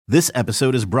This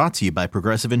episode is brought to you by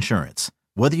Progressive Insurance.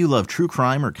 Whether you love true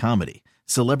crime or comedy,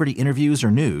 celebrity interviews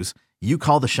or news, you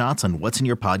call the shots on what's in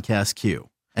your podcast queue.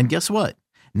 And guess what?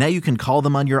 Now you can call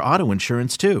them on your auto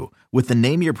insurance too with the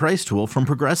Name Your Price tool from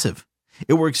Progressive.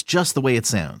 It works just the way it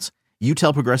sounds. You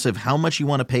tell Progressive how much you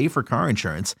want to pay for car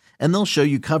insurance, and they'll show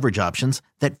you coverage options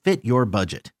that fit your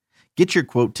budget. Get your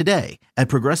quote today at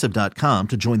Progressive.com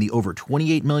to join the over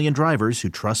 28 million drivers who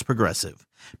trust Progressive.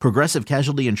 Progressive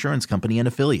Casualty Insurance Company and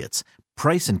Affiliates.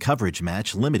 Price and coverage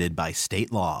match limited by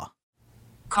state law.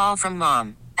 Call from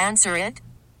mom. Answer it.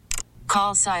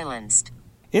 Call silenced.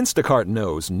 Instacart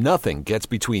knows nothing gets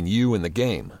between you and the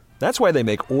game. That's why they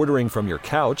make ordering from your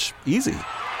couch easy.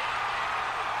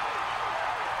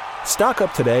 Stock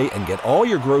up today and get all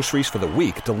your groceries for the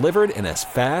week delivered in as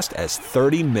fast as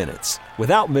 30 minutes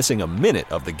without missing a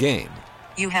minute of the game.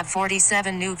 You have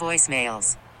 47 new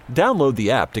voicemails. Download the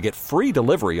app to get free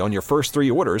delivery on your first 3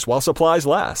 orders while supplies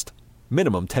last.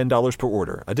 Minimum $10 per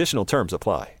order. Additional terms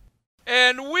apply.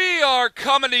 And we are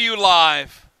coming to you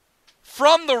live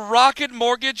from the Rocket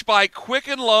Mortgage by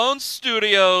Quicken Loans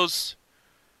Studios.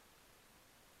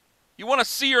 You want to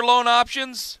see your loan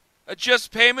options?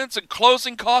 Adjust payments and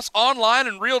closing costs online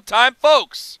in real time,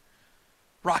 folks.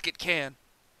 Rocket can.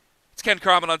 It's Ken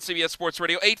Carman on CBS Sports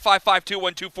Radio,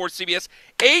 855-212-4CBS,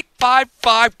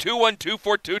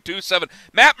 855-212-4227.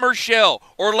 Matt Murschel,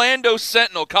 Orlando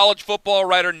Sentinel, college football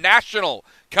writer, national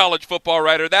college football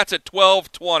writer. That's at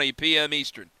 12:20 p.m.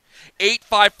 Eastern.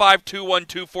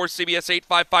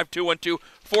 855-212-4CBS,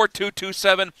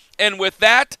 855-212-4227. And with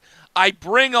that, I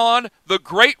bring on the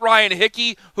great Ryan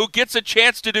Hickey, who gets a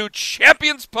chance to do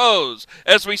Champion's Pose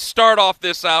as we start off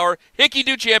this hour. Hickey,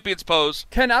 do Champion's Pose.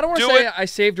 Ken, I don't want to say I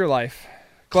saved your life.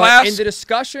 Class, but in the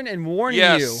discussion and warning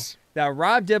you that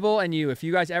Rob Dibble and you, if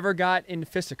you guys ever got in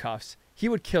fisticuffs, he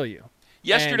would kill you.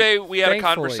 Yesterday we had a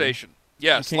conversation.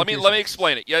 Yes, let me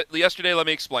explain it. Yesterday, let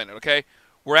me explain it, okay?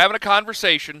 We're having a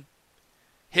conversation,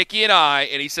 Hickey and I,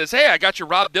 and he says, hey, I got your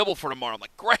Rob Dibble for tomorrow. I'm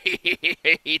like,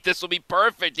 great. This will be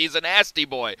perfect. He's a nasty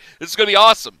boy. This is going to be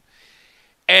awesome.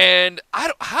 And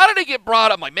how did it get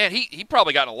brought up? I'm like, man, he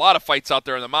probably got in a lot of fights out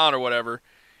there on the mound or whatever.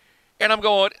 And I'm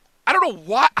going, I don't know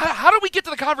why. How did we get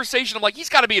to the conversation? I'm like, he's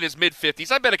got to be in his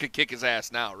mid-50s. I bet I could kick his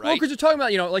ass now, right? Well, because you're talking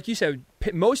about, like you said,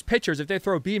 most pitchers, if they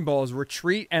throw beanballs,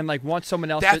 retreat and want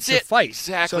someone else to fight.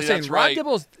 Exactly, so saying Rob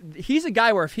Dibble's, he's a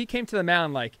guy where if he came to the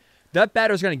mound, that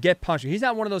batter's going to get punched. He's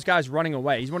not one of those guys running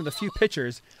away. He's one of the few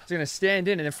pitchers who's going to stand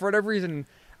in. And if for whatever reason,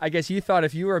 I guess you thought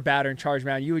if you were a batter in charge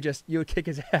mound, you would kick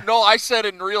his ass. No, I said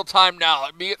in real time now,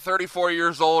 me at 34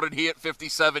 years old and he at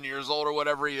 57 years old or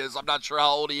whatever he is. I'm not sure how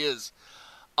old he is.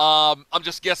 I'm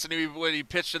just guessing when he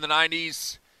pitched in the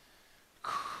 90s.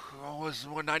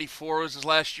 94 was his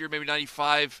last year, maybe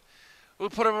 95. We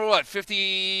put him at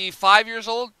 55 years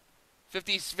old?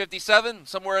 50, 57,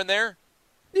 somewhere in there?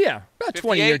 Yeah, about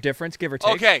 20-year difference, give or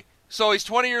take. Okay, so he's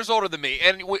 20 years older than me,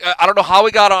 and I don't know how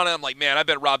we got on it. I'm like, man, I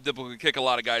bet Rob Dibble could kick a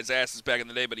lot of guys' asses back in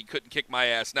the day, but he couldn't kick my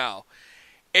ass now.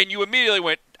 And you immediately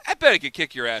went, I bet he could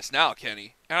kick your ass now,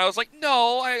 Kenny. And I was like,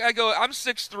 no. I go, I'm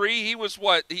 6'3". He was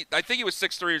what? I think he was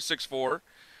 6'3" or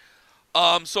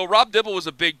 6'4". So Rob Dibble was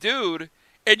a big dude.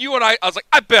 And you and I was like,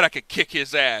 I bet I could kick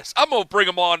his ass. I'm going to bring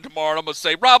him on tomorrow, and I'm going to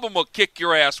say, Rob, I'm going to kick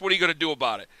your ass. What are you going to do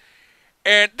about it?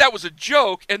 And that was a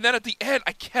joke. And then at the end,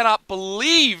 I cannot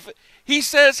believe he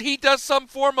says he does some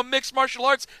form of mixed martial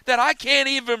arts that I can't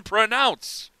even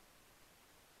pronounce.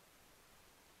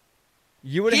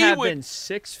 You would have been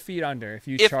 6 feet under if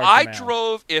you charged him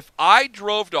out. If I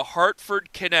drove to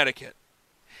Hartford, Connecticut,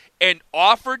 and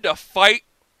offered to fight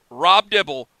Rob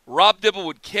Dibble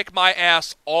would kick my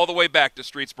ass all the way back to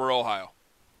Streetsboro, Ohio.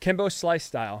 Kimbo Slice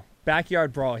style.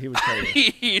 Backyard brawl, he would kill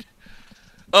you.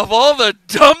 Of all the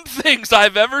dumb things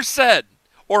I've ever said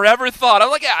or ever thought, I'm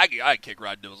like, yeah, I'd kick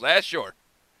Rob Dibble's ass, sure.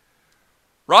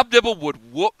 Rob Dibble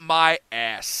would whoop my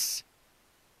ass.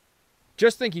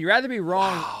 Just think, you'd rather be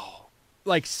wrong,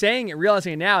 saying it,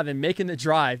 realizing it now, than making the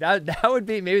drive. That would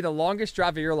be maybe the longest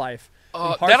drive of your life. From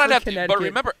Hartford, then I'd have Connecticut, but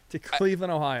remember, to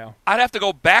Cleveland, Ohio. I'd have to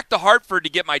go back to Hartford to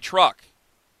get my truck.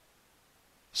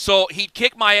 So he'd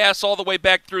kick my ass all the way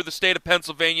back through the state of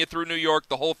Pennsylvania, through New York,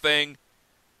 the whole thing.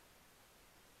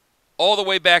 All the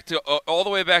way back to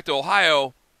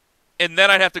Ohio, and then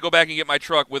I'd have to go back and get my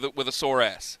truck with a sore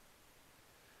ass.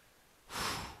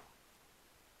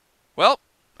 Well,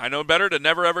 I know better to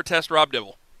never ever test Rob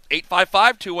Dibble.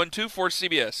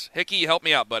 855-212-4CBS. Hickey, help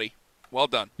me out, buddy. Well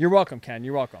done. You're welcome, Ken.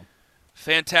 You're welcome.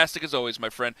 Fantastic as always,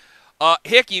 my friend.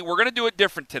 Hickey, we're going to do it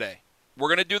different today. We're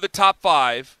going to do the top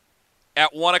 5,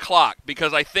 at 1 o'clock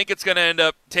because I think it's going to end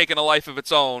up taking a life of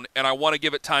its own, and I want to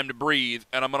give it time to breathe,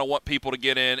 and I'm going to want people to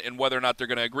get in, and whether or not they're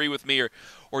going to agree with me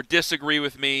or disagree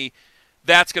with me,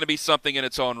 that's going to be something in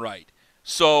its own right.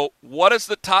 So what is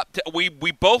the top we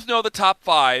both know the top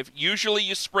 5. Usually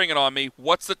you spring it on me.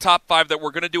 What's the top 5 that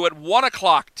we're going to do at 1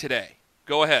 o'clock today?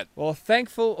 Go ahead. Well,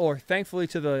 thankfully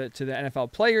to the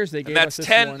NFL players, they gave us this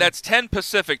 10. one. That's 10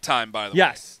 Pacific time, by the way.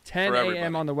 Yes, 10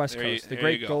 a.m. on the West Coast, the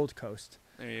great Gold Coast.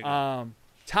 There you go.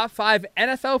 Top 5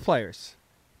 NFL players.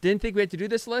 Didn't think we had to do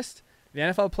this list. The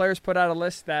NFL players put out a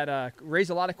list that raised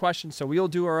a lot of questions, so we'll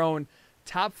do our own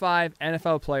top 5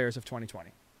 NFL players of 2020.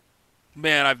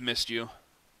 Man, I've missed you.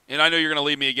 And I know you're going to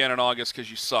leave me again in August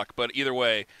because you suck, but either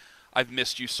way, I've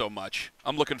missed you so much.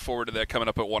 I'm looking forward to that coming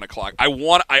up at 1 o'clock. I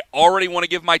already want to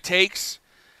give my takes.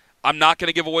 I'm not going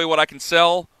to give away what I can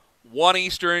sell. 1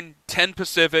 Eastern, 10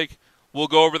 Pacific, we'll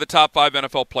go over the top 5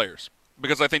 NFL players.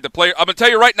 Because I think I'm going to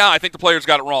tell you right now, I think the players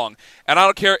got it wrong. And I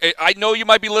don't care. I know you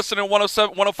might be listening to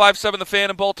 105.7 The Fan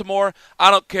in Baltimore.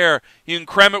 I don't care. You can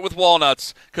cram it with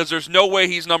walnuts because there's no way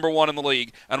he's number 1 in the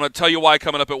league. And I'm going to tell you why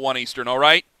coming up at 1 Eastern, all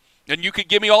right? And you could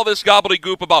give me all this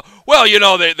gobbledygook about, well, you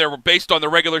know, they were based on the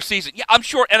regular season. Yeah, I'm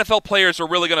sure NFL players are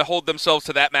really going to hold themselves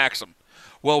to that maxim.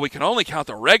 Well, we can only count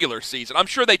the regular season. I'm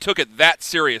sure they took it that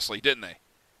seriously, didn't they?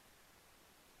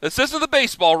 This isn't the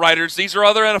baseball writers. These are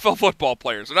other NFL football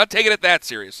players. They're not taking it that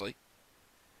seriously.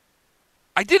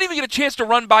 I didn't even get a chance to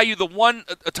run by you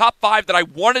a top 5 that I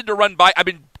wanted to run by. I've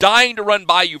been dying to run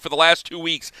by you for the last 2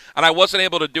 weeks, and I wasn't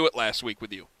able to do it last week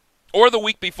with you. Or the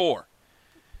week before.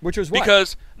 Which was what?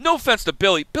 Because, no offense to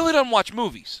Billy, Billy doesn't watch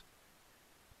movies.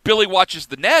 Billy watches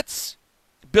the Nets.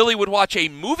 Billy would watch a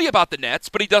movie about the Nets,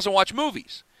 but he doesn't watch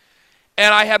movies.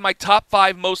 And I had my top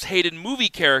 5 most hated movie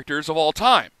characters of all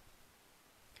time.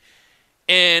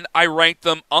 And I ranked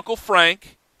them Uncle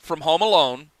Frank from Home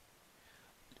Alone,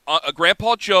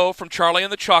 Grandpa Joe from Charlie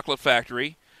and the Chocolate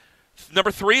Factory.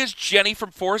 Number 3 is Jenny from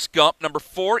Forrest Gump. Number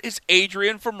 4 is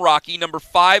Adrian from Rocky. Number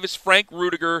 5 is Frank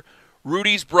Rudiger,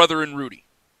 Rudy's brother in Rudy.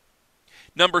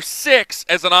 Number 6,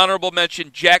 as an honorable mention,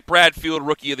 Jack Bradfield,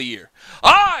 Rookie of the Year.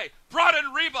 I brought in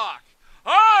Reebok.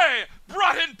 I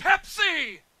brought in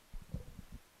Pepsi.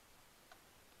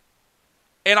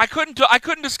 And I couldn't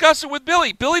discuss it with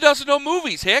Billy. Billy doesn't know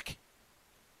movies, Hick.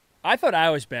 I thought I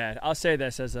was bad. I'll say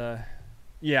this as a...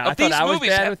 Yeah, I thought I was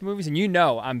bad with movies, and you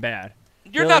know I'm bad.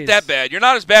 You're not that bad. You're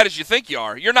not as bad as you think you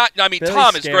are. You're not... I mean, Billy's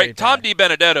Tom is great. bad. Tom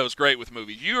DiBenedetto is great with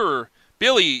movies.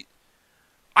 Billy...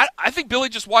 I think Billy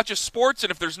just watches sports, and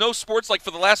if there's no sports, like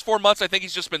for the last 4 months, I think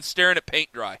he's just been staring at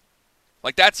paint dry.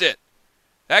 Like, that's it.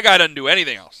 That guy doesn't do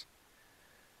anything else.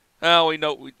 Well, we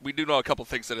do know a couple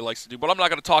things that he likes to do, but I'm not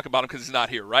going to talk about him because he's not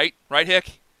here, right? Right,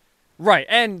 Hick? Right,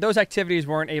 and those activities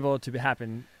weren't able to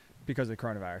happen because of the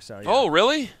coronavirus. So, yeah. Oh,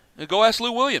 really? Go ask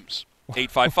Lou Williams.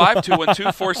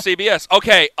 855-212-4CBS.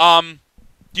 Okay,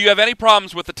 do you have any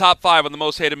problems with the top 5 on the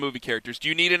most hated movie characters? Do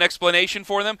you need an explanation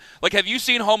for them? Like, have you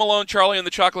seen Home Alone, Charlie and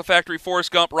the Chocolate Factory,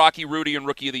 Forrest Gump, Rocky, Rudy, and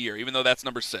Rookie of the Year, even though that's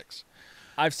number 6?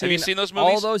 Have you seen those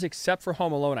movies? All those except for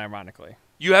Home Alone, ironically.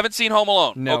 You haven't seen Home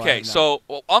Alone? No, okay, so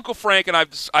Uncle Frank, and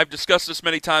I've discussed this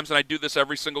many times, and I do this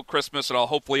every single Christmas, and I'll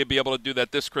hopefully be able to do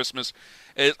that this Christmas.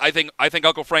 I think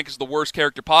Uncle Frank is the worst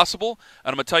character possible,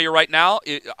 and I'm going to tell you right now,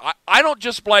 I don't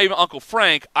just blame Uncle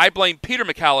Frank, I blame Peter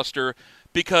McAllister,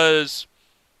 because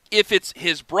if it's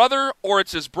his brother or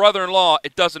it's his brother-in-law,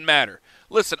 it doesn't matter.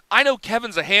 Listen, I know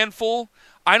Kevin's a handful.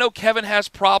 I know Kevin has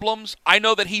problems. I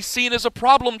know that he's seen as a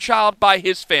problem child by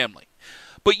his family.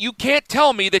 But you can't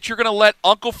tell me that you're going to let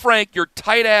Uncle Frank, your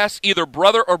tight-ass either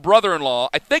brother or brother-in-law,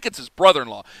 I think it's his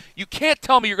brother-in-law, you can't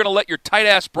tell me you're going to let your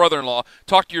tight-ass brother-in-law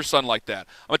talk to your son like that.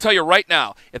 I'm going to tell you right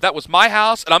now, if that was my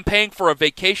house and I'm paying for a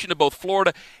vacation to both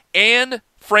Florida and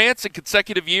France in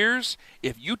consecutive years,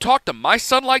 if you talk to my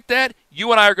son like that,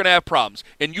 you and I are going to have problems.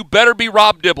 And you better be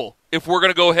Rob Dibble if we're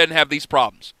going to go ahead and have these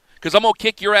problems. Because I'm going to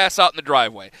kick your ass out in the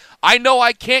driveway. I know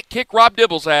I can't kick Rob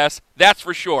Dibble's ass, that's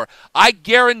for sure. I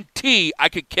guarantee I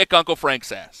could kick Uncle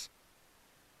Frank's ass.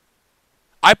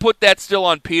 I put that still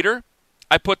on Peter.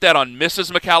 I put that on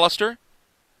Mrs. McAllister.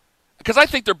 Because I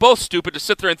think they're both stupid to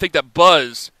sit there and think that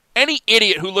Buzz, any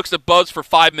idiot who looks at Buzz for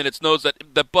 5 minutes knows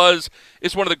that Buzz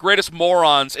is one of the greatest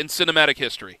morons in cinematic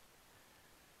history.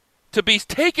 To be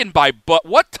taken by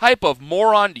what type of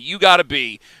moron do you got to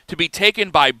be taken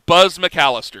by Buzz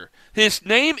McAllister? His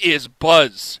name is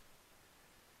Buzz.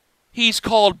 He's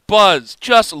called Buzz.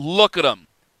 Just look at him.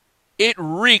 It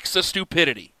reeks of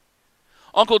stupidity.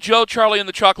 Uncle Joe, Charlie and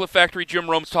the Chocolate Factory, Jim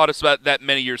Rome's taught us about that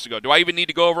many years ago. Do I even need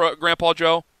to go over Grandpa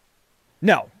Joe?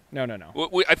 No.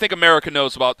 I think America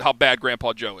knows about how bad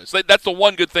Grandpa Joe is. That's the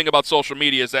one good thing about social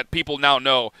media is that people now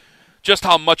know just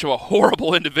how much of a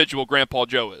horrible individual Grandpa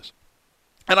Joe is.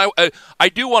 And I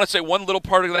do want to say one little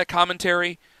part of that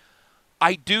commentary.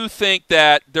 I do think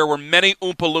that there were many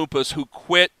Oompa Loompas who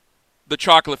quit the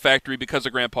chocolate factory because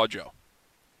of Grandpa Joe.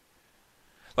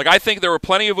 Like, I think there were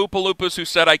plenty of Oompa Loompas who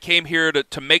said, I came here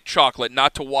to make chocolate,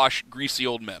 not to wash greasy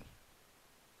old men.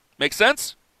 Make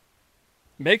sense?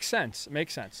 Makes sense.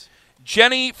 Makes sense.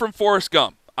 Jenny from Forrest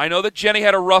Gump. I know that Jenny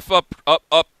had a rough up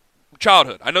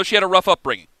childhood. I know she had a rough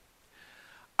upbringing.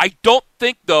 I don't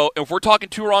think, though, if we're talking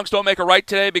two wrongs don't make a right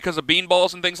today because of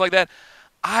beanballs and things like that,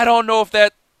 I don't know if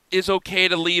that is okay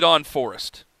to lead on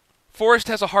Forrest. Forrest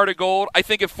has a heart of gold. I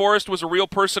think if Forrest was a real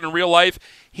person in real life,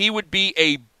 he would be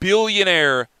a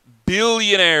billionaire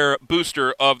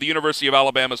booster of the University of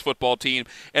Alabama's football team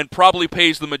and probably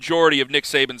pays the majority of Nick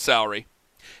Saban's salary.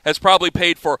 Has probably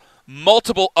paid for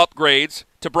multiple upgrades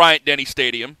to Bryant-Denny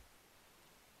Stadium.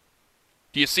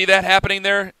 Do you see that happening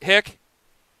there, Hick?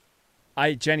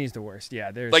 Jenny's the worst.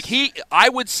 Yeah, there's like I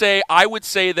would say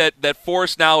that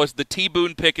Forrest now is the T.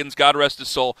 Boone Pickens, God rest his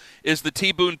soul, is the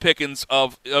T. Boone Pickens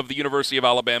of the University of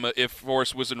Alabama if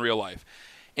Forrest was in real life.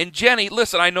 And Jenny,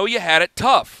 listen, I know you had it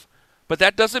tough, but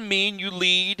that doesn't mean you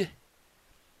lead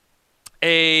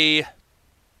a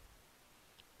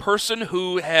person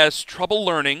who has trouble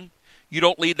learning. You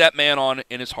don't lead that man on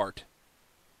in his heart.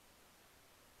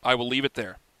 I will leave it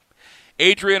there.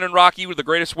 Adrian and Rocky were the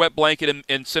greatest wet blanket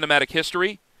in cinematic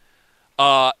history.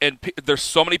 There's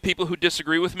so many people who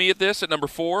disagree with me at this. At number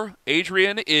 4,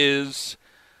 Adrian is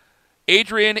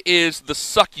the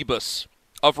succubus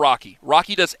of Rocky.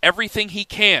 Rocky does everything he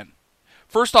can.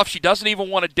 First off, she doesn't even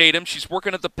want to date him. She's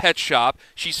working at the pet shop.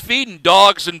 She's feeding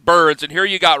dogs and birds, and here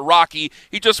you got Rocky.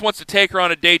 He just wants to take her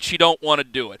on a date. She don't want to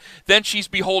do it. Then she's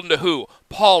beholden to who?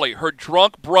 Paulie, her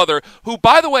drunk brother, who,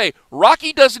 by the way,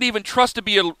 Rocky doesn't even trust to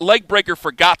be a leg breaker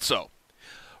for Gazzo.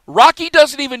 Rocky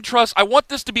doesn't even trust, I want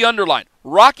this to be underlined,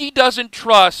 Rocky doesn't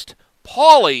trust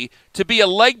Paulie to be a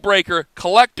leg breaker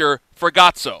collector for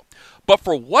Gazzo. But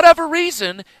for whatever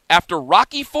reason, after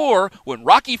Rocky IV, when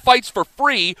Rocky fights for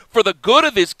free for the good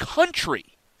of his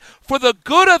country,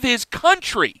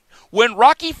 when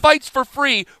Rocky fights for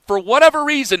free, for whatever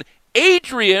reason,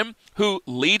 Adrian, who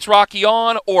leads Rocky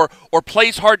on or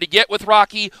plays hard to get with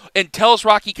Rocky and tells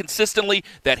Rocky consistently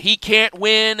that he can't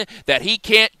win, that he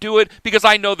can't do it, because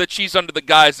I know that she's under the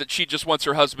guise that she just wants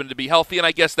her husband to be healthy, and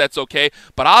I guess that's okay.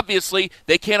 But obviously,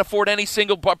 they can't afford any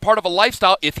single part of a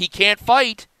lifestyle if he can't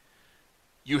fight.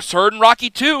 You heard in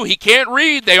Rocky II, he can't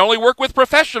read. They only work with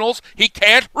professionals. He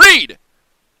can't read.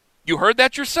 You heard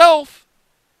that yourself.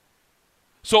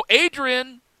 So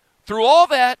Adrian, through all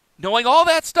that, knowing all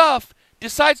that stuff,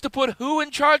 decides to put who in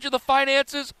charge of the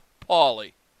finances?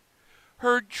 Paulie.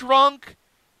 Her drunk,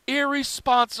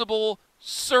 irresponsible,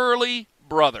 surly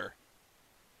brother.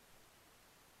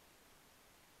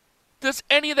 Does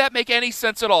any of that make any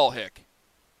sense at all, Hick?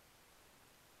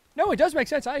 No, it does make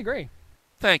sense. I agree.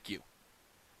 Thank you.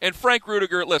 And Frank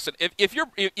Rudiger, listen, if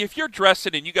you're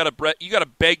dressing and you got to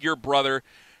beg your brother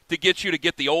to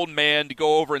get the old man to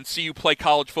go over and see you play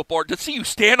college football, to see you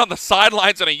stand on the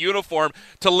sidelines in a uniform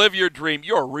to live your dream,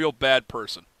 you're a real bad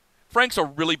person. Frank's a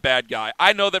really bad guy.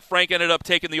 I know that Frank ended up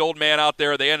taking the old man out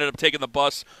there. They ended up taking the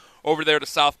bus over there to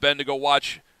South Bend to go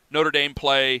watch Notre Dame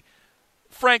play.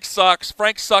 Frank sucks.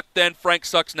 Frank sucked then. Frank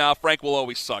sucks now. Frank will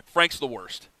always suck. Frank's the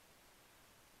worst.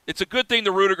 It's a good thing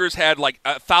the Rudigers had like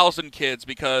 1,000 kids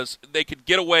because they could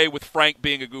get away with Frank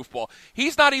being a goofball.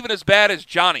 He's not even as bad as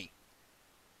Johnny.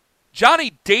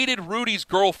 Johnny dated Rudy's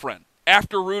girlfriend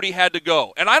after Rudy had to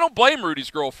go. And I don't blame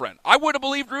Rudy's girlfriend. I wouldn't have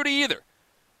believed Rudy either.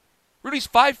 Rudy's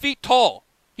 5 feet tall.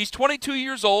 He's 22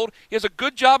 years old. He has a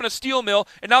good job in a steel mill.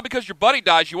 And now because your buddy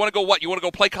dies, you want to go what? You want to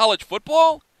go play college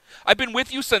football? I've been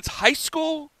with you since high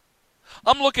school.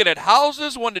 I'm looking at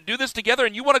houses, wanting to do this together,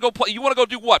 and you want to go play? You want to go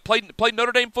do what? Play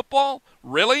Notre Dame football?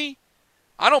 Really?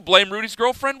 I don't blame Rudy's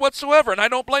girlfriend whatsoever, and I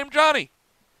don't blame Johnny.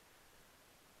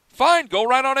 Fine, go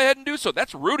right on ahead and do so.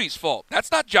 That's Rudy's fault.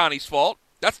 That's not Johnny's fault.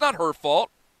 That's not her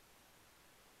fault.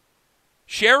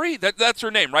 Sherry, that's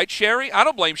her name, right? Sherry? I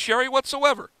don't blame Sherry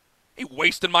whatsoever. Hey,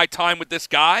 wasting my time with this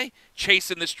guy,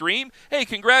 chasing this dream. Hey,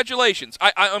 congratulations.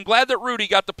 I'm glad that Rudy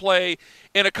got to play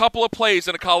in a couple of plays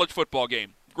in a college football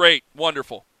game. Great,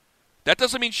 wonderful. That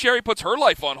doesn't mean Sherry puts her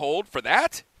life on hold for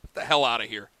that. Get the hell out of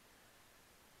here.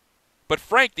 But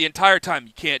Frank, the entire time,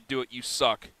 you can't do it, you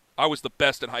suck. I was the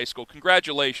best in high school.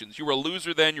 Congratulations. You were a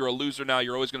loser then, you're a loser now.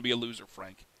 You're always going to be a loser,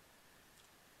 Frank.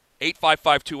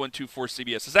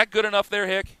 855-2124-CBS. Is that good enough there,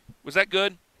 Hick? Was that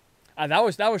good? That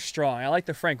was strong. I like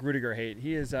the Frank Rudiger hate.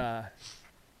 He is,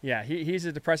 he's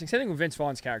a depressing. Same thing with Vince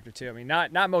Vaughn's character too. I mean,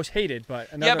 not most hated,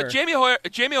 but another. Yeah,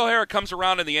 but Jamie O'Hara comes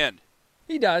around in the end.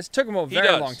 He does. Took him a He very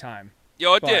does. long time.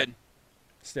 Yo, it But did.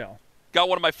 Still. Got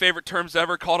one of my favorite terms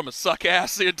ever. Called him a suck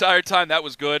ass the entire time. That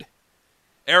was good.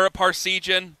 Ara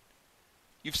Parseghian,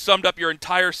 you've summed up your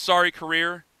entire sorry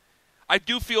career. I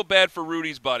do feel bad for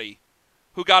Rudy's buddy,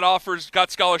 who got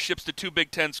scholarships to 2 Big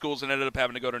Ten schools and ended up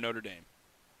having to go to Notre Dame.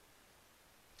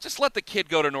 Just let the kid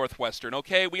go to Northwestern,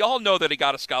 okay? We all know that he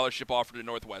got a scholarship offer to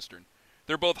Northwestern.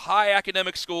 They're both high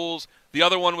academic schools. The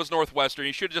other one was Northwestern.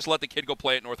 You should have just let the kid go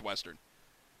play at Northwestern.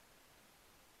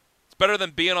 It's better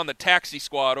than being on the taxi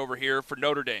squad over here for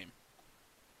Notre Dame.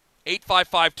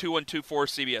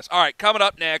 855-2124-CBS. All right, coming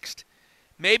up next,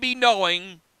 maybe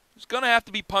knowing there's going to have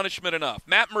to be punishment enough.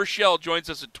 Matt Murschel joins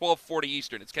us at 12:40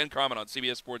 Eastern. It's Ken Carman on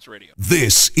CBS Sports Radio.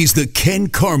 This is the Ken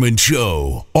Carman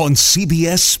Show on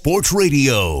CBS Sports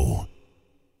Radio.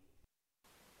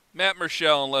 Matt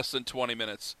Murschel in less than 20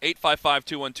 minutes.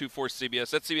 855-2124-CBS.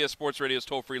 That's CBS Sports Radio's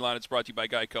toll-free line. It's brought to you by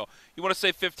Geico. You want to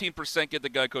save 15%, get to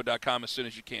geico.com as soon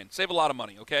as you can. Save a lot of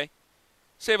money, okay?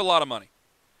 Save a lot of money.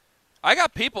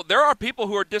 There are people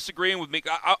who are disagreeing with me.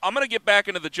 I'm going to get back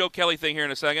into the Joe Kelly thing here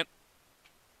in a second.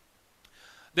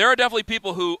 There are definitely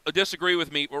people who disagree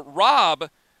with me.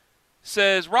 Robert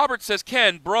says,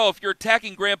 Ken, bro, if you're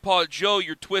attacking Grandpa Joe,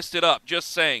 you're twisted up. Just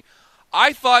saying.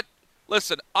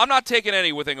 Listen, I'm not taking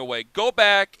anything away. Go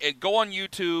back and go on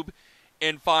YouTube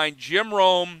and find Jim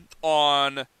Rome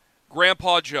on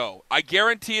Grandpa Joe. I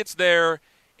guarantee it's there.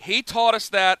 He taught us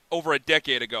that over a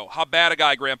decade ago, how bad a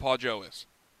guy Grandpa Joe is.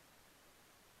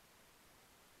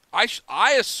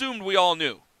 I assumed we all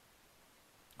knew.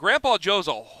 Grandpa Joe's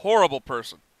a horrible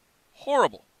person.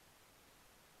 Horrible.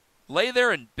 Lay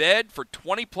there in bed for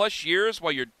 20-plus years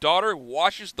while your daughter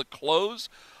washes the clothes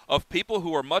of people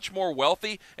who are much more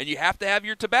wealthy, and you have to have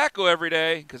your tobacco every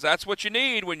day because that's what you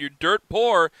need when you're dirt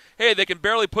poor. Hey, they can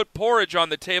barely put porridge on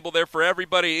the table there for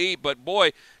everybody to eat, but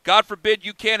boy, God forbid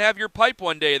you can't have your pipe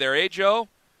one day there, eh, Joe?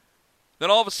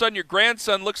 Then all of a sudden your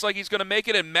grandson looks like he's going to make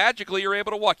it, and magically you're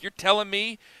able to walk. You're telling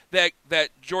me that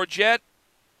Georgette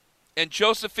and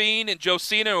Josephine and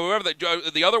Josina, or whoever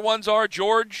the other ones are,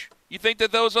 George, you think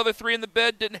that those other three in the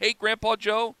bed didn't hate Grandpa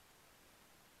Joe?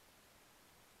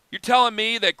 You're telling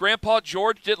me that Grandpa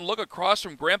George didn't look across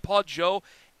from Grandpa Joe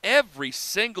every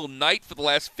single night for the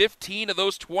last 15 of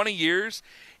those 20 years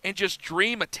and just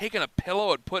dream of taking a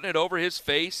pillow and putting it over his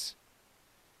face?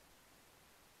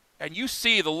 And you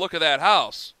see the look of that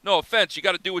house. No offense, you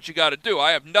got to do what you got to do.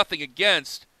 I have nothing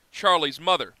against Charlie's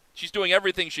mother. She's doing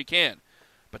everything she can.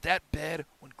 But that bed,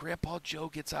 when Grandpa Joe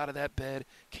gets out of that bed,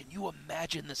 can you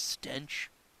imagine the stench?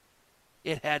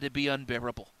 It had to be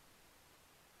unbearable.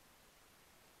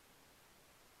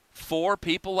 4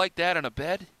 people like that in a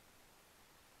bed?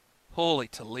 Holy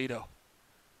Toledo.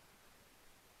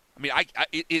 I mean,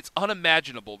 it's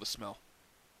unimaginable, the smell.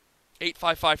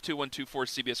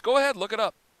 855-2124-CBS. Go ahead, look it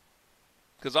up.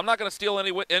 Because I'm not going to steal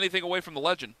anything away from the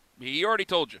legend. He already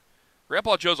told you.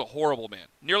 Grandpa Joe's a horrible man.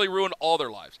 Nearly ruined all their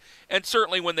lives. And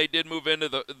certainly when they did move into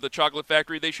the chocolate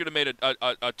factory, they should have made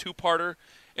a two-parter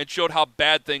and showed how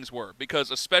bad things were. Because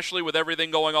especially with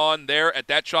everything going on there at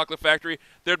that chocolate factory,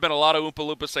 there'd been a lot of Oompa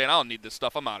Loompas saying, I don't need this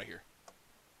stuff, I'm out of here.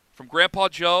 From Grandpa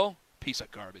Joe, piece of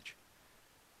garbage.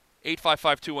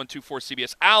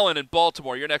 855-2124-CBS. Alan in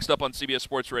Baltimore, you're next up on CBS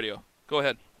Sports Radio. Go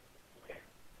ahead.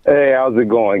 Hey, how's it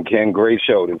going, Ken? Great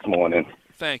show this morning.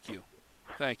 Thank you.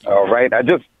 Thank you. All right. I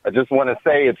just want to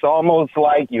say it's almost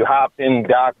like you hopped in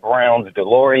Doc Brown's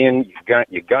DeLorean,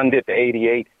 you gunned it to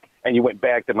 88, and you went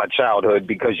back to my childhood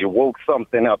because you woke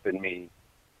something up in me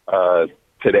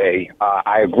today.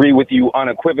 I agree with you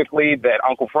unequivocally that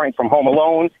Uncle Frank from Home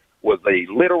Alone was a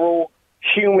literal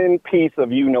human piece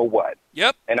of you-know-what.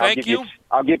 Yep, and thank you.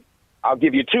 I'll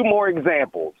give you 2 more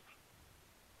examples.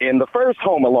 In the first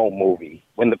Home Alone movie,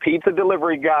 when the pizza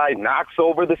delivery guy knocks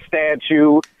over the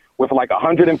statue with like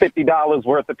 $150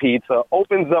 worth of pizza,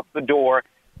 opens up the door,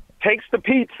 takes the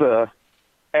pizza,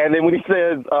 and then when he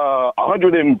says $144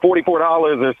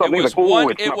 or something, it was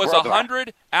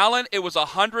 $100. Alan, it was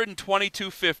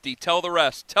 $122.50. Tell the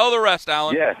rest. Tell the rest,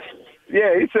 Alan. Yes.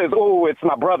 Yeah, he says, "Oh, it's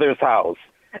my brother's house."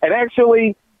 And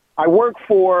actually, I work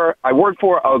for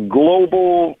a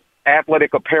global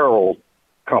athletic apparel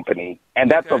company, and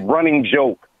that's a running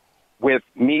joke with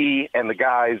me and the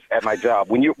guys at my job.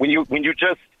 When you're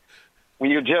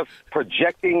just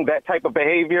projecting that type of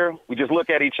behavior, we just look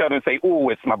at each other and say, "Ooh,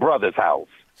 it's my brother's house."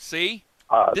 See,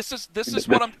 this is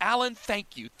what I'm. Alan,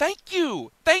 thank you.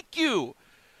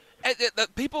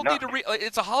 People need to read.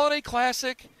 It's a holiday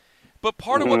classic, but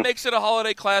part of what makes it a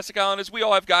holiday classic, Alan, is we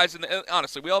all have guys,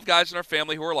 honestly, we all have guys in our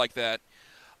family who are like that.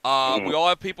 We all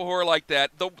have people who are like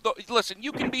that. Listen,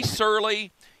 you can be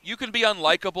surly. You can be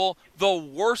unlikable. The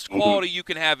worst quality you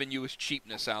can have in you is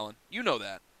cheapness, Alan. You know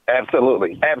that.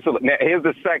 Absolutely. Now, here's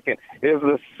the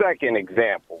second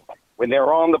example. When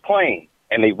they're on the plane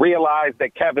and they realize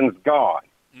that Kevin's gone,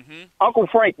 Uncle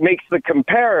Frank makes the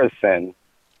comparison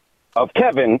of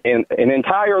Kevin, an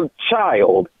entire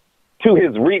child, to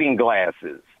his reading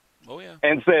glasses. Oh, yeah.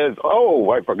 And says,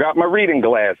 "Oh, I forgot my reading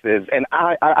glasses." And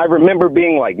I remember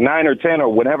being like 9 or 10 or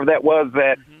whatever that was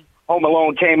that Home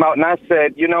Alone came out, and I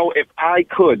said, if I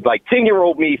could, like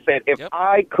 10-year-old me said, if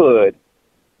I could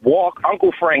walk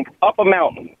Uncle Frank up a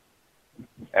mountain,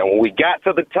 and when we got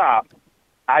to the top,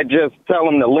 I just tell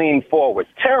him to lean forward.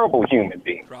 Terrible human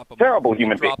being. Terrible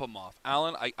human being. Drop him off,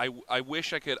 Alan. I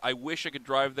wish I could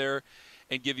drive there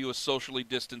and give you a socially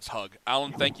distanced hug.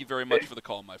 Alan, thank you very much for the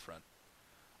call, my friend.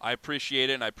 I appreciate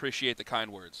it, and I appreciate the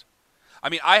kind words. I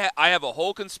mean, I have a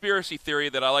whole conspiracy theory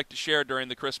that I like to share during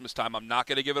the Christmas time. I'm not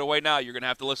going to give it away now. You're going to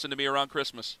have to listen to me around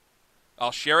Christmas.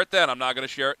 I'll share it then. I'm not going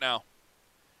to share it now.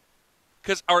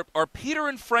 Because are Peter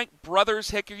and Frank brothers,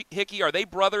 Hickey? Are they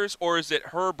brothers, or is it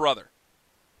her brother?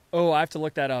 Oh, I have to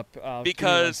look that up.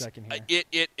 Because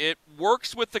it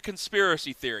works with the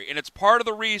conspiracy theory, and it's part of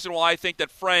the reason why I think that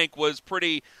Frank was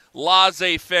pretty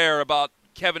laissez-faire about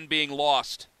Kevin being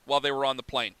lost while they were on the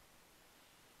plane.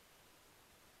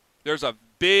 There's a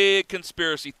big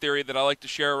conspiracy theory that I like to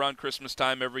share around Christmas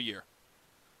time every year.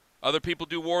 Other people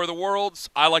do War of the Worlds.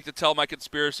 I like to tell my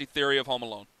conspiracy theory of Home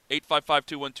Alone.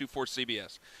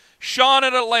 855-2124-CBS. Sean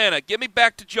in Atlanta. Get me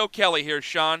back to Joe Kelly here,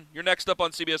 Sean. You're next up on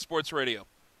CBS Sports Radio.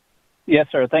 Yes,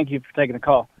 sir. Thank you for taking the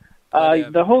call.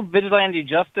 The whole vigilante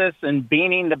justice and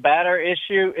beaning the batter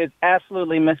issue is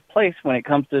absolutely misplaced when it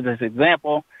comes to this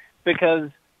example,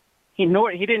 because he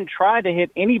didn't try to hit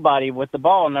anybody with the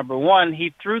ball. Number one,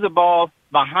 he threw the ball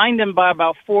behind him by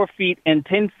about 4 feet and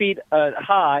 10 feet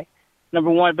high,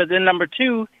 number one. But then number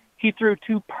two, he threw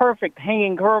two perfect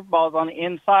hanging curveballs on the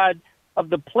inside of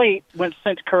the plate, which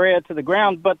sent Correa to the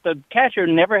ground. But the catcher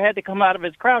never had to come out of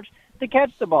his crouch to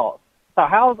catch the ball. So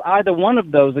how's either one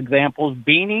of those examples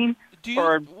beaning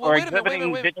or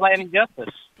exhibiting vigilante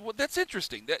justice? Well, that's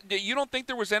interesting. You don't think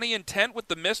there was any intent with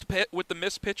the missed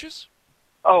pitches?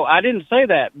 Oh, I didn't say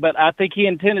that, but I think he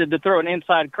intended to throw an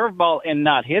inside curveball and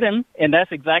not hit him, and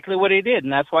that's exactly what he did,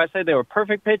 and that's why I say they were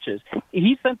perfect pitches.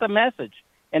 He sent the message,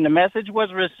 and the message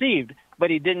was received, but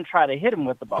he didn't try to hit him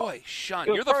with the ball. Boy, Sean,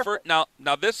 you're the first. Now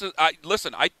this is.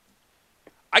 Listen, I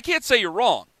can't say you're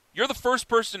wrong. You're the first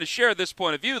person to share this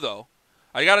point of view, though.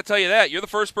 I got to tell you that you're the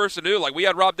first person to. Like, we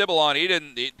had Rob Dibble on. He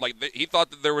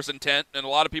thought that there was intent, and a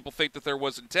lot of people think that there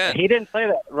was intent. He didn't say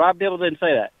that. Rob Dibble didn't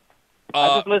say that. I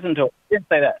just listened to him. He didn't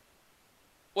say that.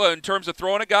 Well, in terms of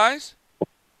throwing at guys?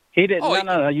 He didn't.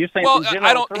 No. You're saying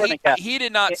he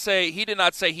did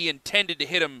not say he intended to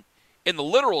hit him in the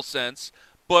literal sense,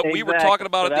 but exactly. We were talking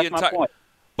about it the entire. Point.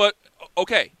 But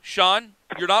okay, Sean,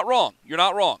 you're not wrong. You're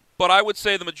not wrong. But I would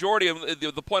say the majority of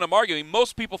the point I'm arguing,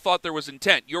 most people thought there was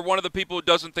intent. You're one of the people who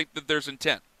doesn't think that there's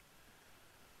intent.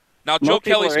 Now, Joe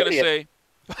Kelly's going to say,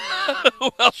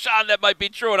 well, Sean, that might be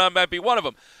true, and I might be one of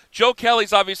them. Joe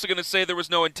Kelly's obviously going to say there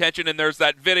was no intention, and there's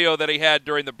that video that he had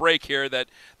during the break here that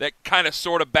kind of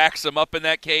sort of backs him up in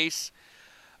that case.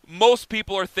 Most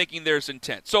people are thinking there's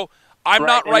intent. So I'm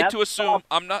not right to assume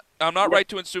right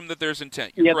to assume that there's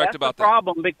intent. You're correct about that. That's the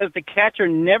problem, because the catcher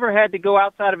never had to go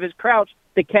outside of his crouch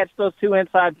to catch those two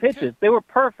inside pitches. Okay. They were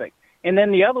perfect. And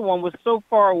then the other one was so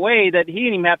far away that he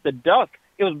didn't even have to duck.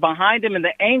 It was behind him, and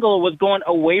the angle was going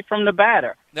away from the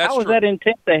batter. How was that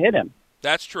intent to hit him?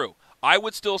 That's true. I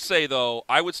would still say, though,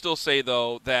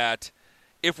 that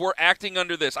if we're acting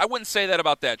under this, I wouldn't say that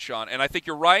about that, Sean. And I think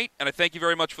you're right, and I thank you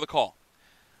very much for the call.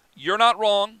 You're not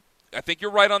wrong. I think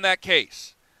you're right on that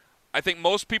case. I think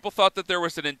most people thought that there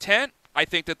was an intent. I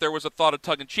think that there was a thought of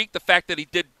tongue-in-cheek. The fact that he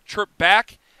did chirp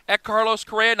back at Carlos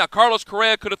Correa. Now, Carlos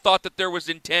Correa could have thought that there was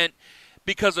intent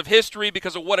because of history,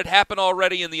 because of what had happened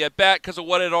already in the at-bat, because of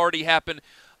what had already happened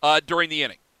during the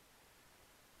inning.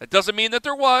 That doesn't mean that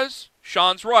there was.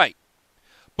 Sean's right.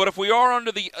 But if we are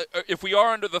under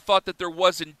the thought that there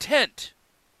was intent,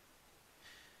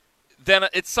 then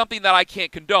it's something that I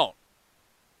can't condone.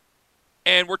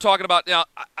 And we're talking about, now,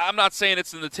 I'm not saying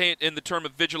it's in the term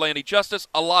of vigilante justice.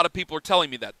 A lot of people are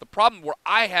telling me that. The problem where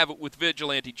I have it with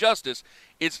vigilante justice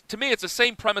is, to me, it's the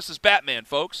same premise as Batman,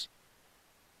 folks.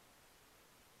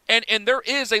 And there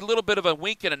is a little bit of a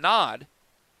wink and a nod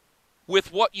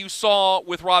with what you saw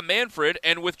with Rob Manfred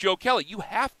and with Joe Kelly. You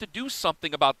have to do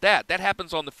something about that. That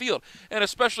happens on the field. And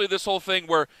especially this whole thing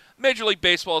where Major League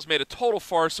Baseball has made a total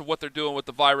farce of what they're doing with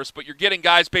the virus, but you're getting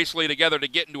guys basically together to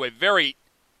get into a very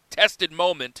tested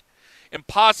moment and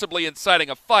possibly inciting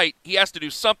a fight, he has to do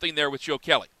something there with Joe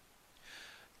Kelly.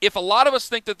 If a lot of us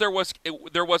think that there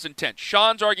was intent,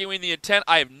 Sean's arguing the intent.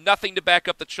 I have nothing to back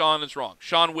up that Sean is wrong.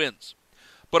 Sean wins.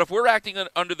 But if we're acting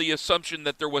under the assumption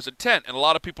that there was intent, and a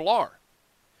lot of people are,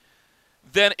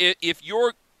 then if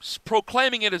you're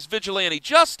proclaiming it as vigilante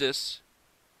justice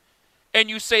and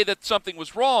you say that something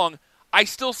was wrong, I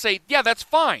still say, yeah, that's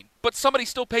fine. But somebody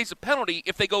still pays a penalty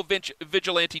if they go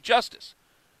vigilante justice.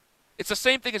 It's the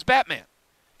same thing as Batman.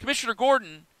 Commissioner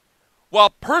Gordon, while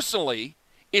personally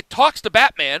it talks to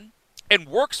Batman and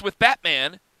works with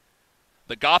Batman,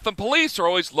 the Gotham police are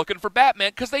always looking for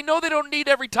Batman because they know they don't need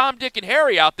every Tom, Dick, and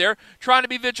Harry out there trying to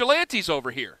be vigilantes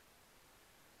over here.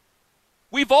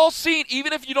 We've all seen,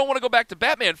 even if you don't want to go back to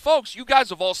Batman, folks, you guys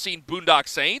have all seen Boondock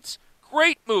Saints.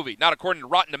 Great movie. Not according to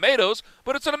Rotten Tomatoes,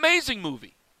 but it's an amazing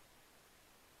movie.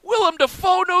 Willem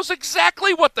Dafoe knows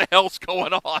exactly what the hell's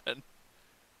going on.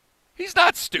 He's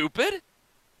not stupid.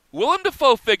 Willem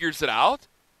Dafoe figures it out.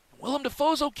 Willem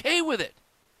Dafoe's okay with it.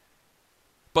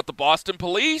 But the Boston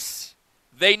police,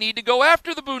 they need to go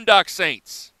after the Boondock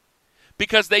Saints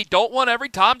because they don't want every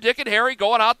Tom, Dick, and Harry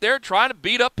going out there trying to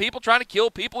beat up people, trying to kill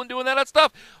people, and doing that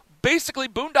stuff. Basically,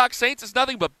 Boondock Saints is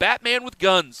nothing but Batman with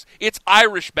guns. It's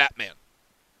Irish Batman.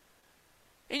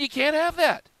 And you can't have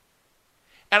that.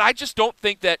 And I just don't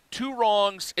think that two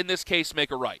wrongs in this case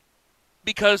make a right.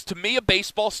 Because to me, a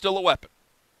baseball's still a weapon.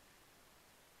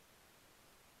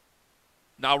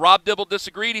 Now, Rob Dibble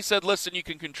disagreed. He said, listen, you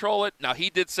can control it. Now, he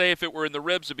did say if it were in the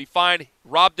ribs, it'd be fine.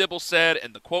 Rob Dibble said,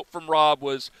 and the quote from Rob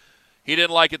was, he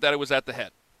didn't like it that it was at the head.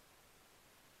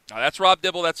 Now, that's Rob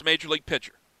Dibble. That's a major league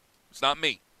pitcher. It's not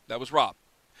me. That was Rob.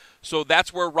 So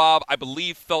that's where Rob, I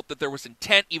believe, felt that there was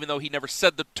intent, even though he never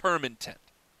said the term intent.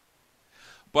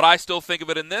 But I still think of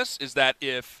it in this, is that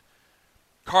if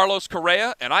Carlos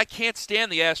Correa, and I can't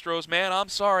stand the Astros, man. I'm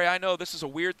sorry. I know this is a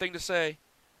weird thing to say.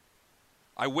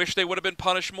 I wish they would have been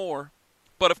punished more.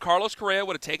 But if Carlos Correa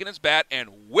would have taken his bat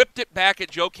and whipped it back at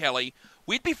Joe Kelly,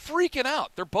 we'd be freaking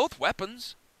out. They're both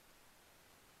weapons.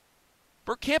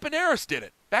 Bert Campaneris did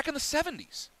it back in the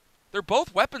 70s. They're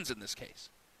both weapons in this case.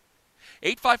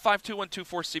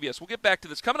 855-212-4CBS. We'll get back to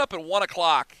this. Coming up at 1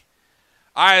 o'clock,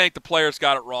 I think the players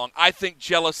got it wrong. I think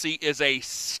jealousy is a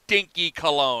stinky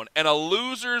cologne, and a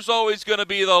loser's always going to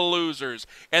be the losers,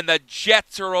 and the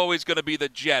Jets are always going to be the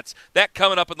Jets. That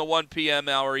coming up in the 1 p.m.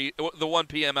 hour. The 1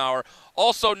 p.m. hour.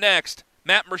 Also next,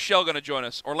 Matt Murschel going to join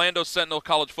us, Orlando Sentinel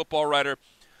college football writer.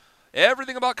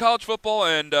 Everything about college football,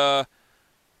 and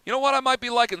you know what? I might be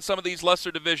liking some of these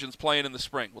lesser divisions playing in the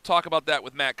spring. We'll talk about that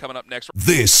with Matt coming up next.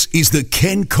 This is the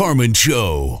Ken Carman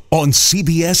Show on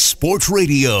CBS Sports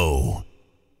Radio.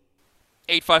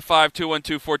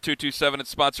 855-212-4227. It's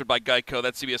sponsored by Geico.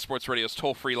 That's CBS Sports Radio's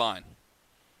toll-free line.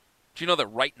 Do you know that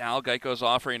right now Geico's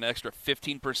offering an extra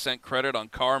 15% credit on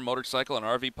car, motorcycle, and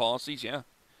RV policies? Yeah.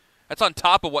 That's on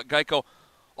top of what Geico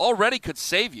already could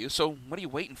save you, so what are you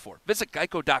waiting for? Visit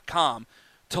geico.com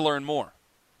to learn more.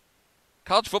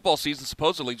 College football season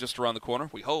supposedly just around the corner,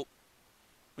 we hope.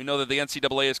 We know that the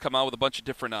NCAA has come out with a bunch of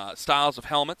different styles of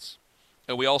helmets.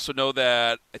 And we also know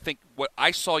that, I think what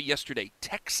I saw yesterday,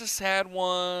 Texas had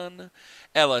one,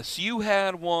 LSU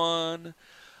had one,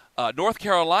 North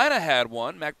Carolina had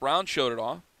one. Mac Brown showed it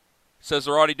off. Says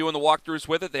they're already doing the walkthroughs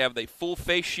with it. They have the full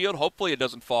face shield. Hopefully it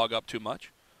doesn't fog up too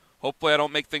much. Hopefully I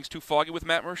don't make things too foggy with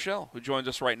Matt Murschel, who joins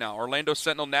us right now. Orlando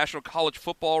Sentinel national college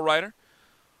football writer,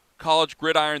 College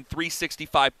Gridiron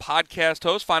 365 podcast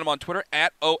host. Find him on Twitter,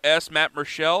 @OS Matt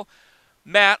Murschel.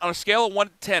 Matt, on a scale of 1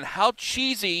 to 10, how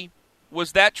cheesy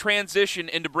was that transition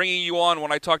into bringing you on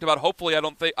when I talked about hopefully I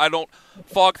don't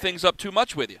fog things up too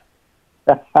much with you?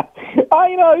 It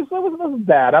wasn't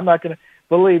bad. I'm not going to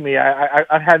believe me.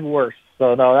 I've had worse.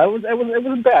 So no, it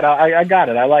was bad. I got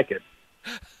it. I like it.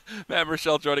 Matt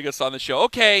Murschel joining us on the show.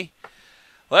 Okay,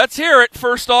 let's hear it.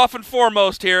 First off and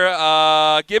foremost here,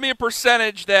 give me a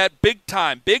percentage that big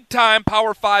time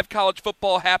Power 5 college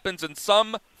football happens in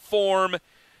some form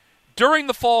during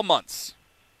the fall months.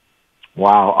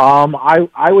 Wow.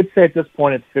 I would say at this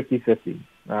point it's 50-50.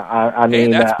 I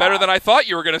mean, that's better than I thought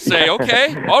you were going to say.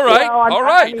 Okay, all right, all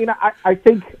right. I mean, I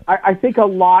think a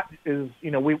lot is,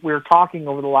 we were talking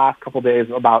over the last couple of days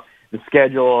about the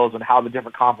schedules and how the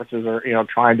different conferences are,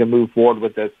 trying to move forward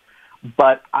with this.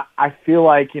 But I feel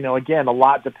like, again, a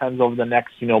lot depends over the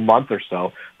next, month or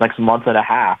so, next month and a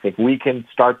half. If we can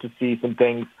start to see some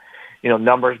things,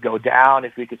 numbers go down,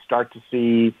 if we could start to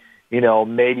see,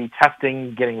 maybe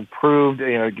testing getting improved,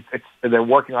 they're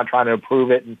working on trying to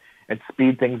improve it and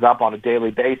speed things up on a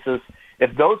daily basis.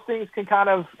 If those things can kind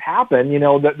of happen,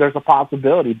 there's a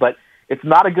possibility. But it's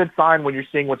not a good sign when you're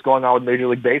seeing what's going on with Major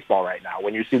League Baseball right now,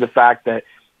 when you see the fact that,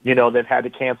 they've had to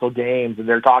cancel games, and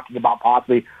they're talking about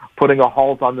possibly putting a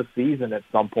halt on the season at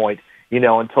some point,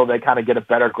 until they kind of get a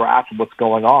better grasp of what's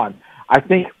going on. I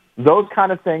think those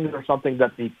kind of things are something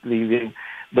that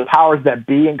the powers that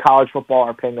be in college football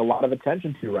are paying a lot of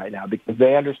attention to right now, because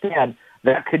they understand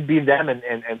that could be them in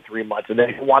 3 months, and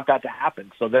they want that to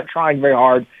happen. So they're trying very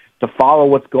hard to follow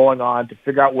what's going on, to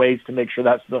figure out ways to make sure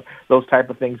that those type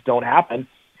of things don't happen.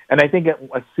 And I think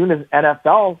as soon as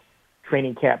NFL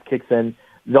training camp kicks in,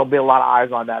 there'll be a lot of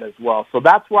eyes on that as well. So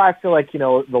that's why I feel like,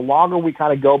 the longer we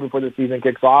kind of go before the season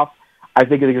kicks off, I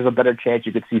think there's a better chance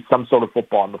you could see some sort of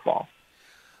football in the fall.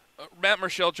 Matt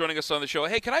Murschel joining us on the show.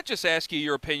 Hey, can I just ask you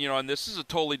your opinion on this? This is a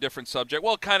totally different subject.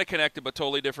 Well, kind of connected, but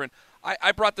totally different.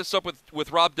 I brought this up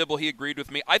with Rob Dibble. He agreed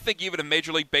with me. I think even if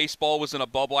Major League Baseball was in a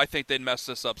bubble, I think they'd mess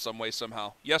this up some way,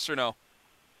 somehow. Yes or no?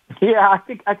 Yeah, I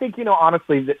think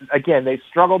honestly, again, they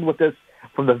struggled with this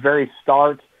from the very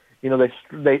start.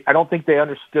 I don't think they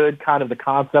understood kind of the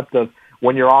concept of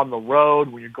when you're on the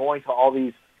road, when you're going to all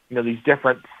these, these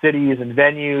different cities and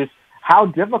venues, how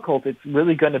difficult it's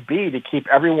really going to be to keep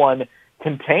everyone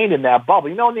contained in that bubble.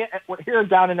 Here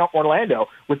down in Orlando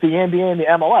with the NBA and the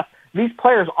MLS, these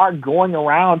players aren't going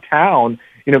around town,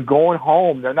 going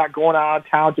home. They're not going out of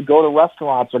town to go to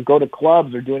restaurants or go to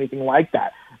clubs or do anything like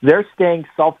that. They're staying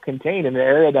self-contained in an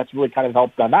area that's really kind of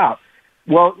helped them out.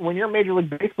 Well, when you're Major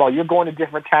League Baseball, you're going to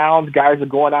different towns. Guys are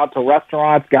going out to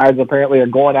restaurants. Guys apparently are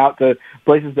going out to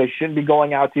places they shouldn't be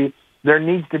going out to. There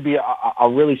needs to be a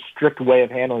really strict way of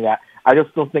handling that. I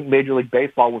just don't think Major League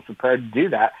Baseball was prepared to do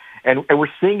that. And we're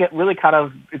seeing it really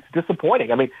it's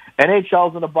disappointing. I mean,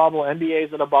 NHL's in a bubble,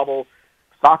 NBA's in a bubble,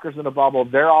 soccer's in a bubble.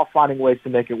 They're all finding ways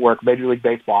to make it work. Major League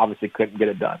Baseball obviously couldn't get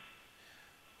it done.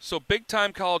 So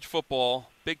big-time college football,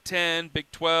 Big 10, Big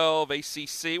 12,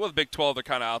 ACC. Well, the Big 12, they're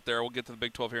kind of out there. We'll get to the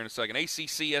Big 12 here in a second.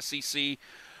 ACC, SEC,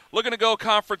 looking to go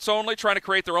conference only, trying to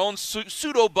create their own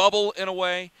pseudo-bubble in a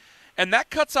way. And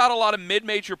that cuts out a lot of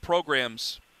mid-major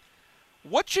programs.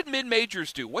 What should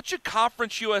mid-majors do? What should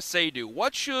Conference USA do?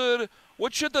 What should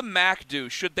the MAC do?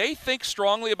 Should they think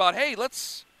strongly about, hey,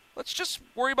 let's just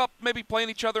worry about maybe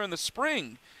playing each other in the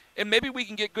spring, and maybe we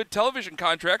can get good television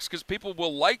contracts because people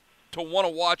will like to want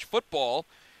to watch football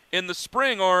in the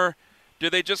spring? Or do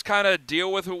they just kind of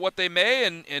deal with what they may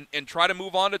and try to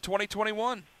move on to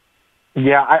 2021?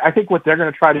 Yeah, I think what they're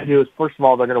going to try to do is, first of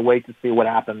all, they're going to wait to see what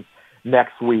happens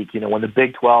next week. When the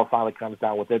Big 12 finally comes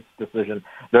down with its decision,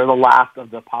 they're the last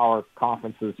of the power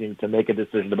conferences to make a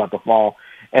decision about the fall,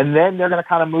 and then they're going to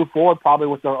kind of move forward probably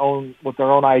with their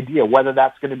own idea, whether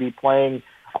that's going to be playing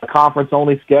a conference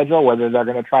only schedule, whether they're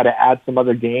going to try to add some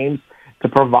other games to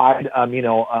provide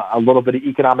a little bit of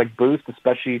economic boost,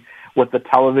 especially with the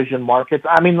television markets.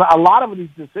 I mean, a lot of these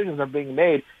decisions are being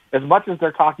made, as much as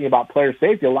they're talking about player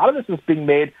safety, a lot of this is being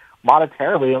made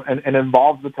monetarily and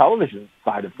involves the television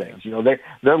side of things.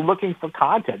 They're looking for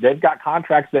content. They've got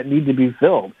contracts that need to be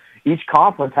filled. Each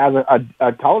conference has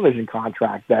a television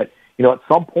contract that, at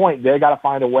some point they got to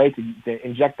find a way to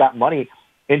inject that money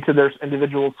into their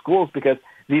individual schools, because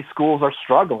these schools are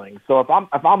struggling. So if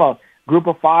I'm a Group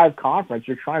of 5 conference,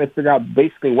 you're trying to figure out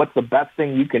basically what's the best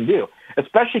thing you can do,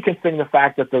 especially considering the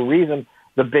fact that the reason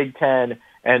the Big 10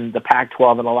 and the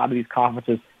Pac-12 and a lot of these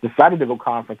conferences decided to go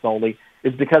conference only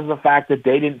is because of the fact that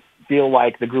they didn't feel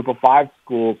like the Group of 5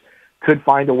 schools could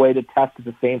find a way to test at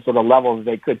the same sort of level that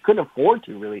they couldn't afford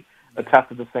to really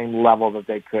test at the same level that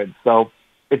they could. So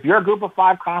if you're a Group of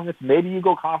 5 conference, maybe you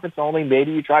go conference only,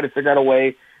 maybe you try to figure out a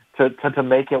way to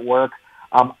make it work.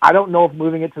 I don't know if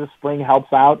moving it to the spring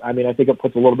helps out. I mean, I think it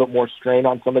puts a little bit more strain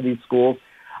on some of these schools.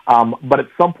 But at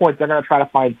some point, they're going to try to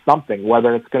find something,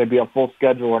 whether it's going to be a full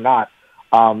schedule or not.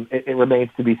 It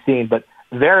remains to be seen. But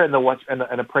they're in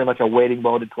a pretty much a waiting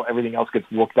mode until everything else gets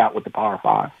worked out with the Power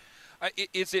 5.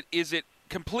 Is it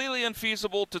completely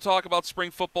unfeasible to talk about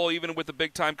spring football even with the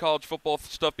big-time college football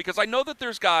stuff? Because I know that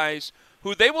there's guys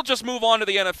who they will just move on to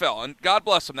the NFL, and God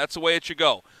bless them. That's the way it should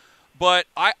go. But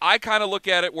I kind of look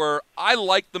at it where I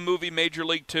like the movie Major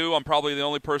League 2. I'm probably the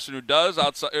only person who does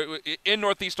outside in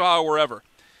Northeast Ohio, wherever.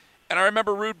 And I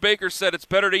remember Rude Baker said it's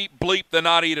better to eat bleep than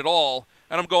not eat at all.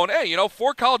 And I'm going, hey,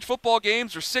 4 college football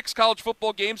games or 6 college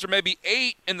football games or maybe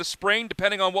 8 in the spring,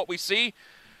 depending on what we see.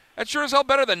 That's sure as hell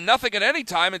better than nothing at any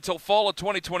time until fall of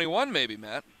 2021, maybe,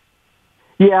 Matt.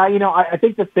 Yeah, I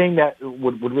think the thing that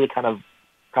would really kind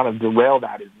of derail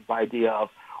that is this idea of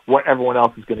what everyone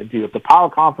else is going to do. If the power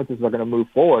conferences are going to move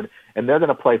forward and they're going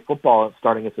to play football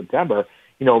starting in September,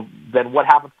 then what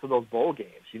happens to those bowl games?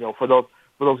 For those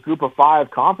Group of 5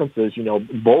 conferences,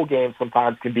 bowl games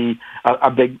sometimes can be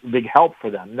a big help for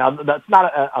them. Now, that's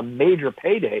not a major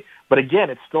payday, but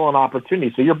again, it's still an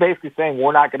opportunity. So you're basically saying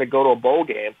we're not going to go to a bowl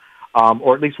game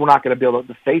or at least we're not going to be able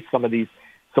to face some of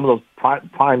those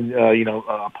prime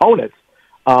opponents.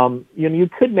 You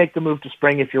could make the move to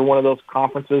spring if you're one of those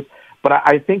conferences, but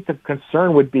I think the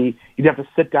concern would be you'd have to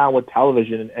sit down with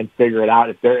television and figure it out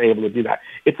if they're able to do that.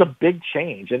 It's a big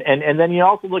change, and then you're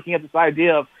also looking at this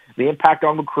idea of the impact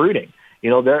on recruiting.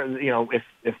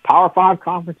 If Power 5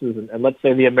 conferences, and let's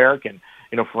say the American,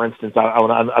 for instance,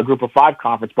 a Group of 5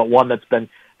 conference, but one that's been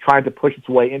trying to push its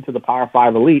way into the Power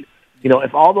 5 elite,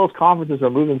 if all those conferences are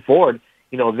moving forward,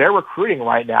 they're recruiting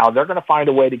right now. They're going to find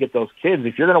a way to get those kids.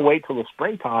 If you're going to wait till the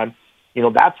springtime,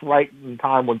 that's right in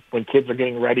time when kids are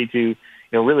getting ready to,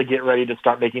 really get ready to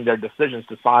start making their decisions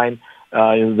to sign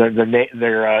sign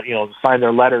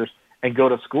their letters and go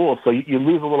to school. So you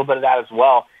lose a little bit of that as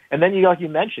well. And then like you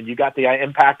mentioned, you got the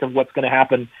impact of what's going to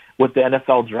happen with the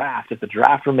NFL draft. If the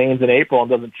draft remains in April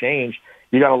and doesn't change,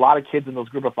 you got a lot of kids in those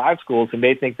Group of 5 schools who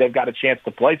may think they've got a chance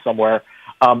to play somewhere.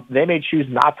 They may choose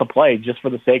not to play just for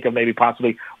the sake of maybe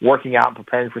possibly working out and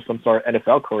preparing for some sort of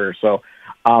NFL career. So,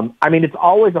 it's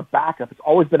always a backup. It's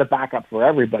always been a backup for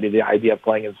everybody, the idea of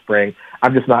playing in spring.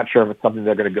 I'm just not sure if it's something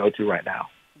they're going to go to right now.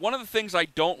 One of the things I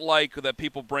don't like that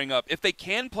people bring up, if they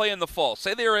can play in the fall,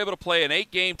 say they were able to play an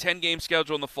 8-game, 10-game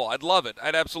schedule in the fall, I'd love it.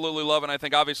 I'd absolutely love it, and I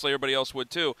think obviously everybody else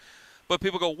would too. But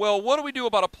people go, well, what do we do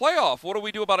about a playoff? What do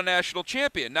we do about a national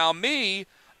champion? Now,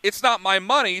 it's not my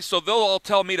money, so they'll all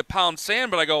tell me to pound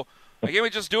sand, but I go, why can't we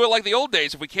just do it like the old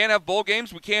days? If we can't have bowl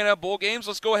games, we can't have bowl games.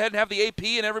 Let's go ahead and have the AP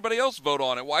and everybody else vote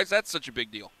on it. Why is that such a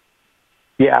big deal?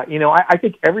 Yeah, I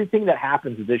think everything that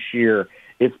happens this year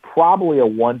is probably a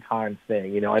one-time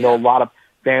thing. I know a lot of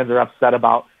fans are upset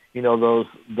about, those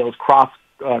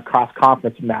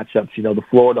cross-conference matchups, the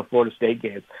Florida State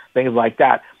games, things like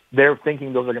that. They're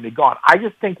thinking those are going to be gone. I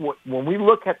just think when we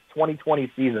look at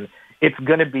 2020 season, it's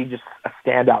going to be just a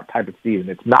standout type of season.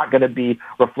 It's not going to be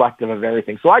reflective of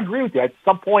everything. So I agree with you. At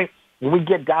some point, when we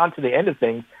get down to the end of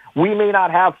things, we may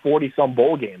not have 40-some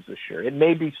bowl games this year. It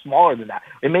may be smaller than that.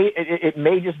 It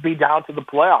may just be down to the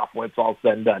playoff when it's all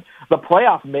said and done. The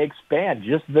playoff may expand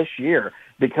just this year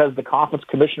because the conference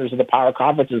commissioners of the power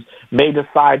conferences may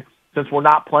decide, since we're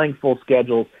not playing full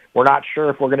schedules, we're not sure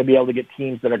if we're going to be able to get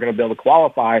teams that are going to be able to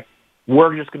qualify.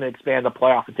 We're just going to expand the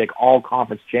playoff and take all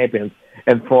conference champions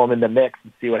and throw them in the mix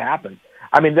and see what happens.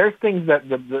 There's things that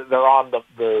they're on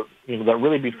that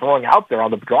really be throwing out there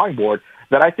on the drawing board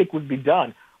that I think would be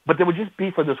done. But they would just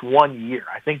be for this 1 year.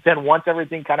 I think then once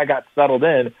everything kind of got settled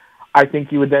in, I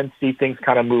think you would then see things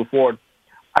kind of move forward.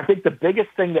 I think the biggest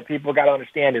thing that people got to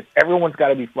understand is everyone's got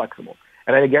to be flexible.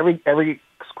 And I think every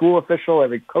school official,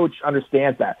 every coach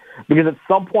understands that. Because at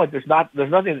some point, there's nothing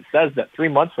that says that 3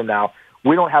 months from now,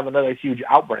 we don't have another huge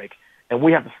outbreak and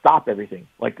we have to stop everything,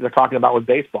 like they're talking about with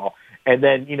baseball, and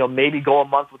then, maybe go a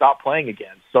month without playing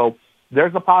again. So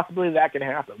there's a possibility that can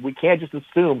happen. We can't just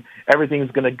assume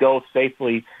everything's going to go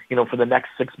safely, for the next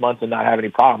 6 months and not have any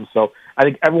problems. So I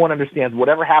think everyone understands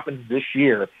whatever happens this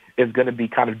year is going to be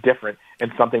kind of different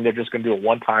and something they're just going to do a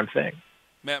one-time thing.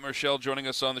 Matt Murschel joining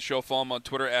us on the show. Follow him on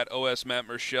Twitter at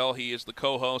 @OSMattMurschel. He is the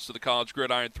co-host of the College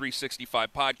Gridiron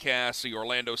 365 podcast, the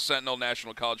Orlando Sentinel,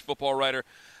 national college football writer.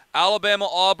 Alabama,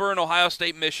 Auburn, Ohio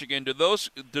State, Michigan. Do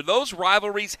those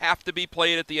rivalries have to be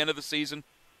played at the end of the season?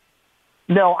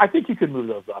 No, I think you could move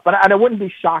those up. And I wouldn't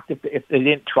be shocked if they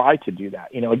didn't try to do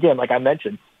that. Again, like I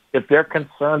mentioned, if they're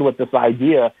concerned with this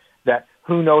idea that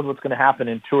who knows what's going to happen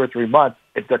in 2 or 3 months,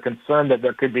 if they're concerned that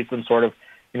there could be some sort of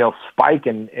spike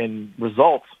in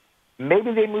results,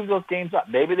 maybe they move those games up.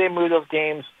 Maybe they move those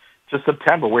games to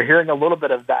September. We're hearing a little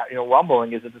bit of that,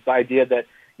 rumbling, is that this idea that,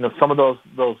 some of those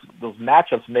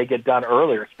matchups may get done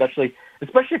earlier, especially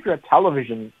if you're a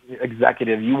television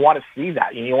executive. You want to see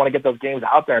that. You want to get those games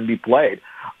out there and be played.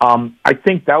 I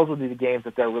think those would be the games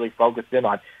that they're really focused in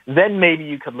on. Then maybe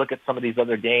you could look at some of these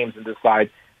other games and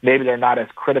decide maybe they're not as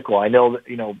critical. I know that,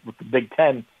 with the Big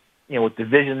Ten, with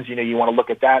divisions, you want to look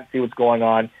at that, see what's going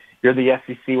on. You're the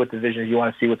SEC with divisions, you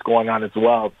want to see what's going on as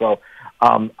well. So,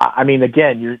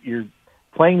 again, you're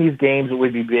playing these games, it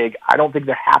would be big. I don't think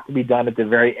they have to be done at the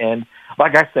very end.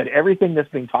 Like I said, everything that's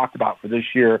being talked about for this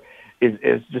year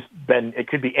is just been, it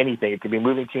could be anything. It could be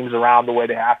moving teams around the way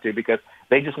they have to because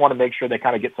they just want to make sure they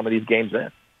kind of get some of these games in.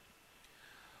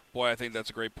 Boy, I think that's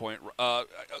a great point.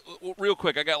 Real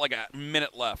quick, I got like a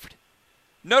minute left.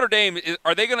 Notre Dame,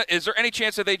 is there any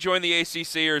chance that they join the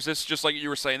ACC, or is this just like you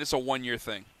were saying, this is a one-year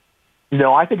thing?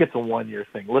 No, I think it's a one-year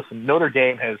thing. Listen, Notre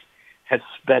Dame has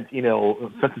spent,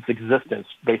 since its existence,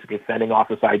 basically fending off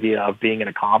this idea of being in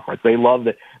a conference. They love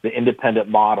the independent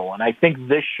model. And I think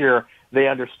this year they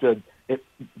understood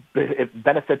it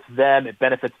benefits them, it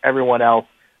benefits everyone else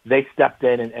they stepped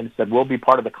in and said, we'll be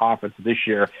part of the conference this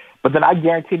year. But then I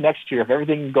guarantee next year, if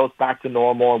everything goes back to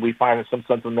normal and we find some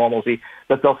sense of normalcy,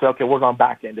 that they'll say, okay, we're going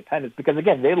back to independence. Because,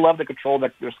 again, they love to control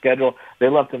their schedule. They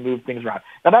love to move things around.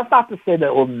 Now, that's not to say that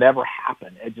it will never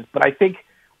happen. But I think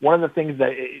one of the things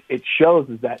that it shows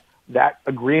is that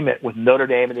agreement with Notre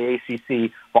Dame and the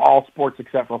ACC for all sports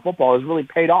except for football has really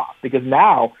paid off. Because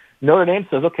now Notre Dame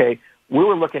says, okay, we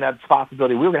were looking at this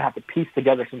possibility. We were going to have to piece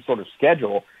together some sort of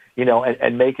schedule,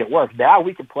 and make it work. Now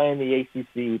we can play in the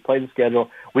ACC, play the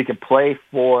schedule. We can play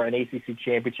for an ACC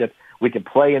championship. We can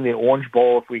play in the Orange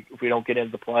Bowl if we don't get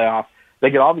into the playoffs.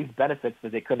 They get all these benefits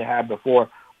that they couldn't have before.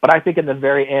 But I think in the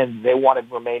very end, they want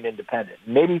to remain independent.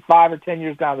 Maybe 5 or 10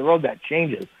 years down the road, that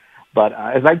changes. But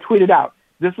as I tweeted out,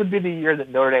 this would be the year that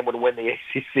Notre Dame would win the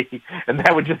ACC, and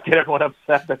that would just get everyone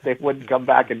upset that they wouldn't come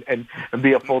back and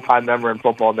be a full-time member in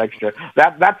football next year.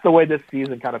 That's the way this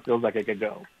season kind of feels like it could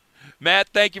go. Matt,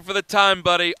 thank you for the time,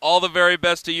 buddy. All the very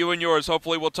best to you and yours.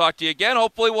 Hopefully we'll talk to you again.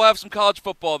 Hopefully we'll have some college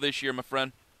football this year, my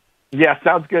friend. Yeah,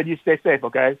 sounds good. You stay safe,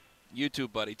 okay? You too,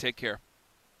 buddy. Take care.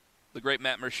 The great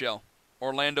Matt Murschel,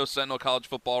 Orlando Sentinel college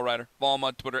football writer. Follow him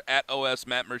on Twitter,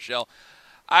 @OSMattMurschel.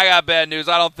 I got bad news.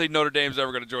 I don't think Notre Dame's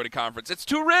ever going to join a conference. It's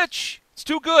too rich. It's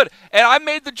too good. And I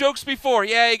made the jokes before.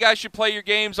 Yeah, you guys should play your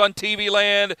games on TV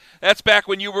Land. That's back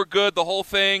when you were good, the whole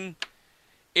thing.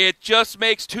 It just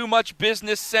makes too much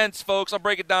business sense, folks. I'll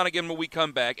break it down again when we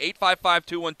come back.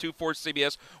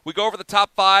 855-212-4CBS. We go over the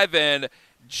top 5, and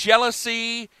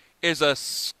jealousy is a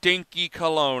stinky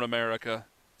cologne, America.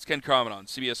 It's Ken Carman on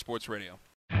CBS Sports Radio.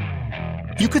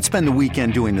 You could spend the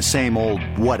weekend doing the same old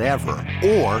whatever,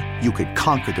 or you could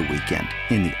conquer the weekend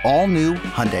in the all-new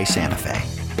Hyundai Santa Fe.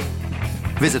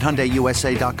 Visit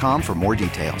HyundaiUSA.com for more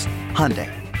details. Hyundai,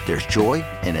 there's joy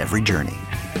in every journey.